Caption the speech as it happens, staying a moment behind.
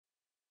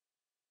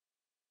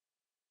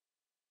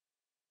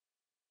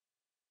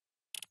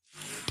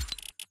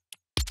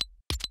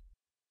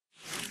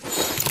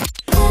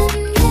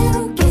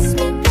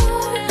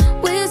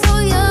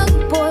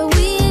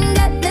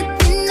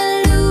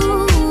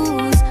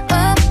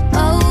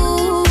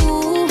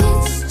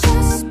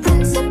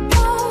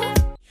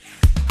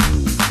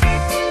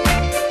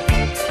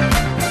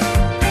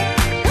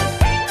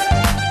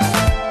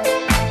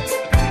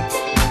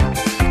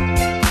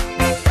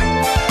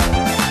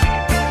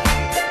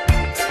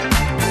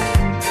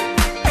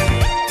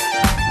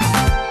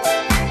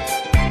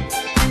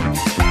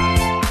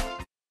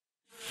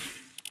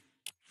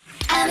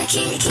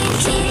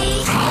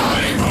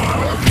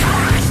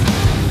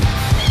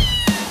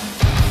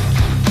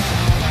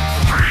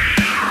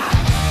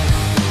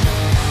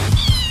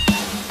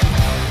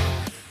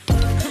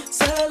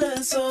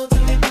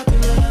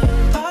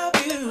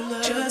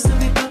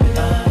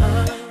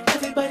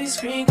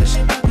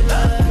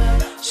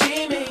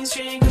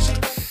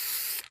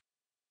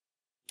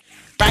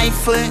Right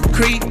foot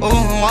creep, ooh,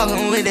 I'm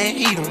walking with that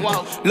heater.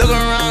 Look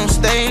around,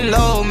 stay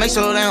low, make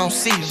sure they don't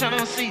see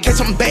you. Catch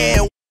some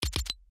bad.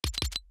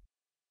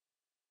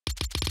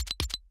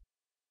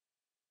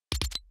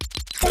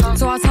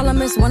 So I tell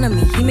him it's one of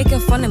me, he making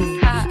fun of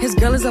me. His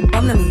girl is a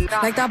bum to me,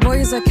 like that boy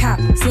is a cap.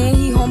 Saying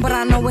he home, but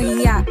I know where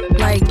he at.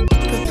 Like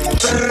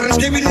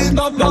Skibidi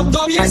dum dum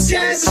dum, yes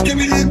yes.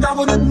 Skibidi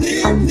dum dum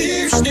dim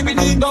dim.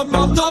 Skibidi dum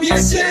dum dum,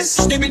 yes yes.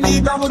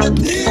 Skibidi dum dum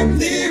dim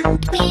dim.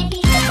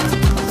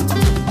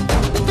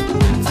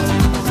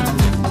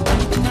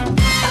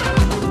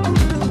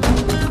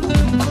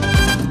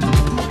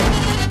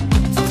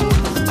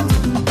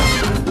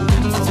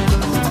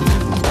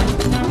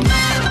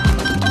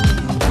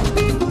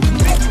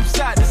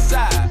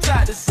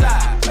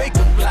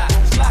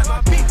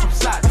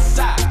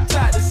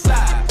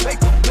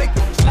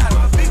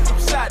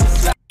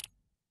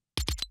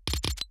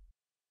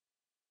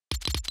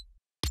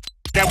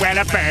 Well,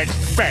 a bird,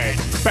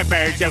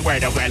 bird's a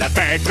word, well, a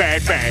bird,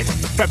 bird's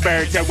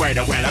a word,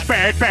 well, a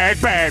bird,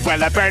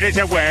 well, a bird is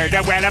a word,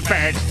 well, a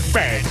bird,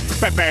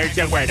 bird's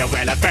a word,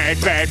 well, a bird,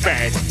 bird's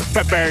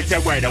a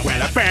word,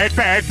 well, a bird,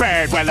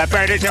 well, a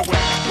bird is a word.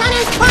 That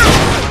is fun!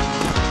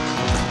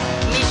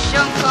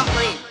 Mission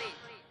complete.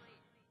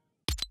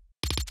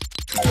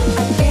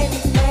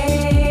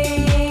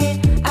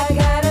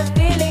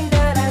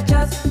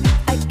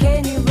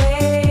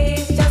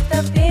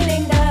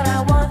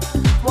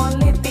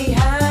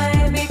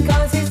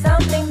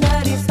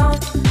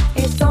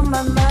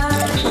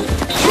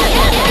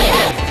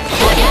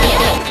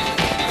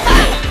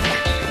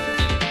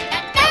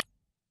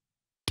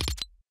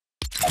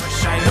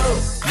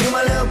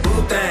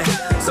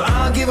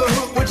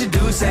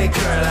 Say,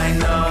 girl, I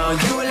know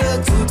you a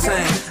little too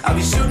tame. I'll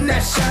be shooting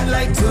that shot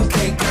like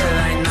 2K, girl,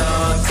 I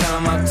know.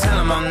 Tell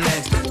him I'm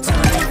next.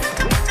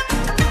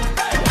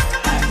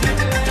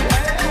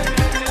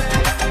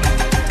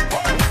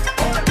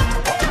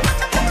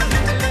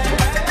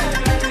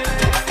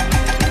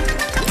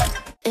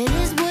 It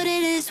is what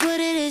it is, what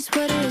it is,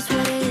 what it is,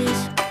 what it is.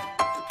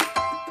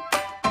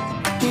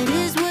 It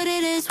is what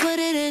it is, what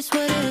it is,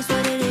 what it is,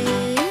 what it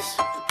is.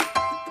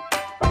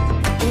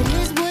 It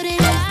is what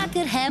it is. I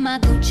could have my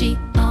Gucci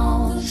on.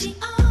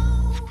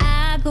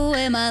 I go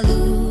wear my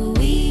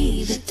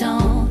Louis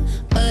Vuitton.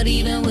 But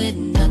even with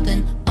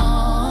nothing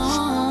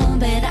on,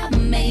 bet I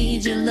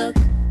made you look.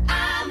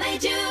 I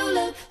made you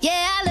look.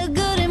 Yeah, I look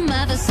good in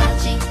my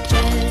Versace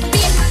dress.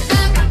 Bim,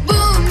 bam,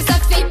 boum, ça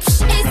fait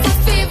psh et ça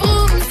fait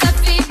vroom. Ça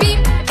fait bim,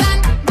 bam,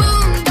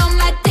 boum. Dans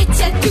ma tête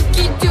y'a tout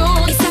qui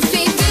tourne. Et ça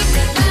fait bim,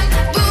 bam,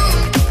 boum.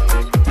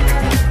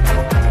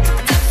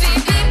 Ça fait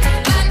bim,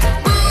 bam,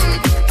 boum.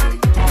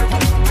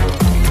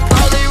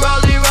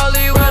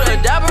 Rollie with a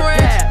dapper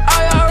ranch. I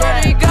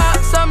already got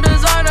some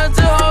designer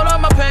to hold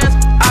on my pants.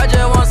 I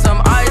just want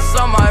some ice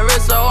on my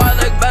wrist so I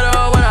look better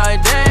when I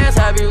dance.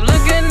 Have you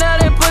looking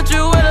at it, put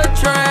you in a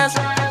trance.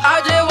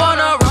 I just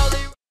wanna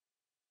rollie.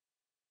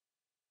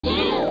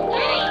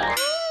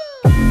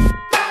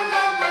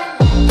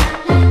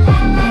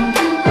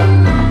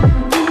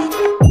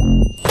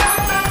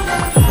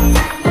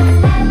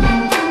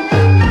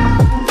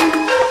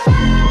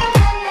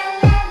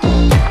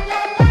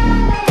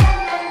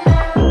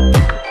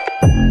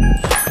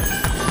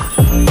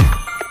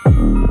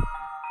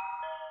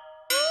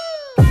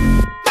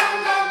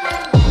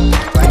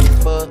 Right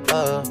foot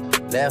up,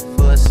 left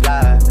foot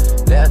slide.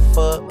 Left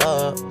foot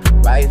up,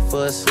 right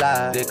foot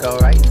slide. They go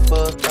right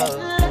foot up.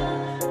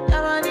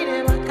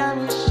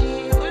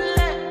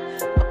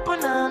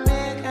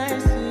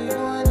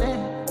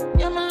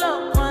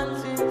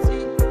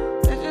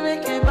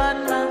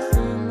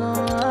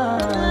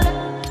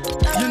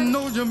 You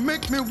know you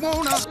make me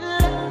wanna.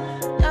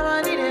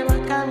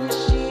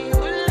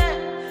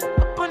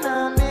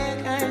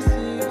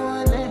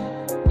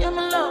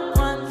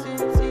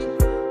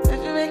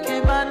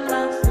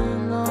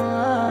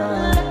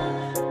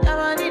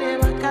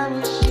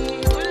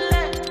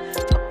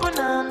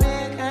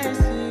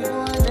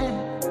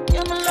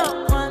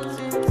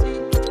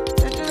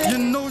 You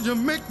know you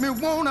make me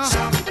wanna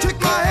kick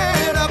my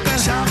head up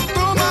and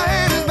throw my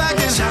hands back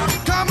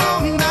and come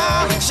on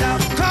now,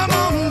 come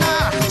on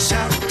now,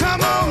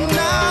 come on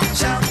now,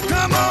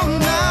 come on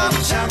now,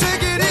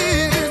 take it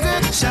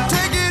easy,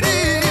 take it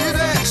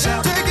easy,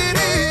 take it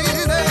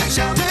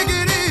easy, take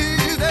it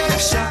easy.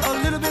 A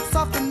little bit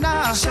softer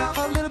now, a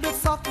little bit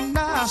softer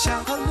now,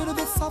 a little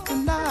bit softer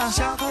now,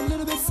 a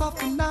little bit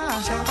softer now,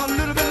 a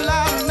little bit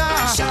louder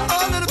now,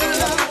 a little bit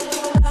louder.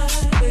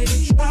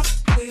 Rock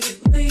with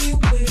it, lean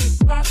with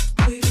it, rock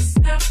with it,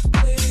 snap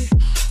with it.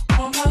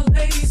 All my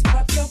ladies,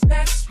 pop your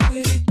backs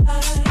with it.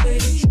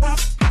 Ladies, rock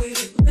with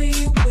it,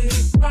 lean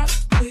with it, rock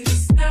with it,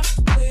 snap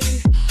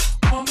with it.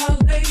 All my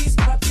ladies,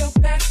 pop your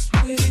backs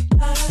with it.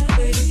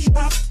 Ladies,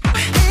 rock.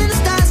 In the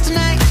stars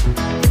tonight,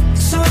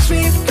 so watch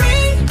me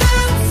bring the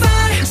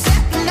fire,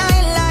 set the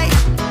night light.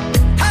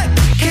 Hey,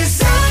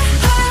 'cause I'm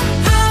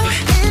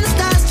in the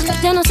stars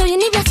tonight. Ya no soy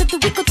ni blessed,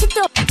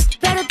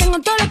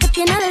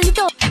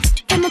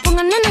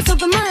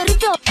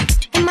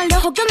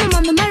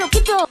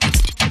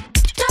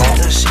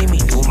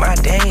 my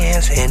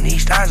dance in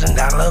these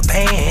 $1,000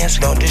 pants.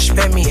 Don't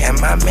disrespect me and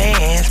my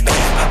mans.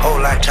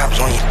 Whole lot chops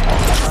on you.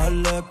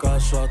 Hazle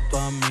caso a tu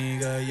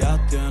amiga, ella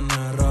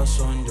tiene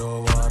razón.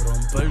 Yo voy a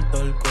romperte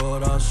el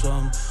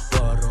corazón,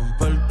 voy a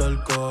romperte el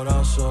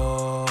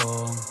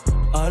corazón.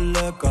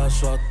 Hazle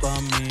caso a tu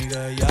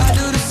amiga, ella. I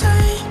do the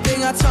same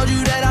thing I told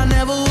you that I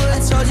never would. I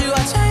told you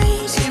I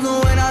changed, even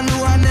when I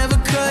knew I never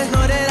could.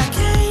 Know that I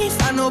can't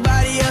find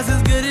nobody else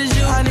as good as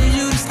you. I need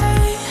you to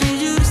stay, need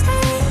you to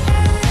stay.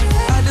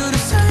 I do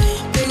the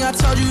same thing I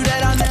told you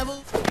that I never.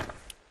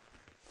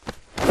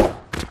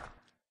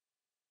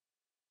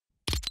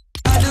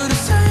 I do the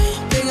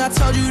same thing I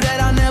told you that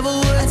I never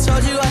would. I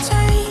told you I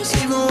changed,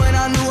 even when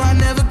I knew I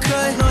never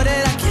could. Know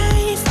that I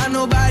can't find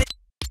nobody.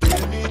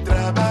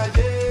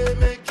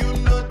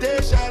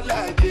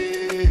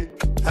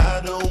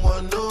 I don't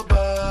want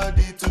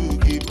nobody to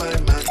keep my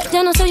man.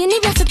 Yo no soy ni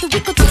brazo, tu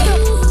pico, tu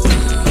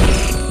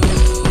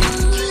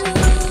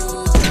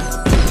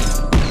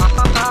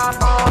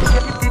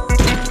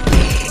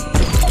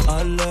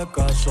Hazle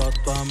caso a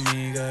tu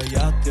amiga,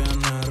 ella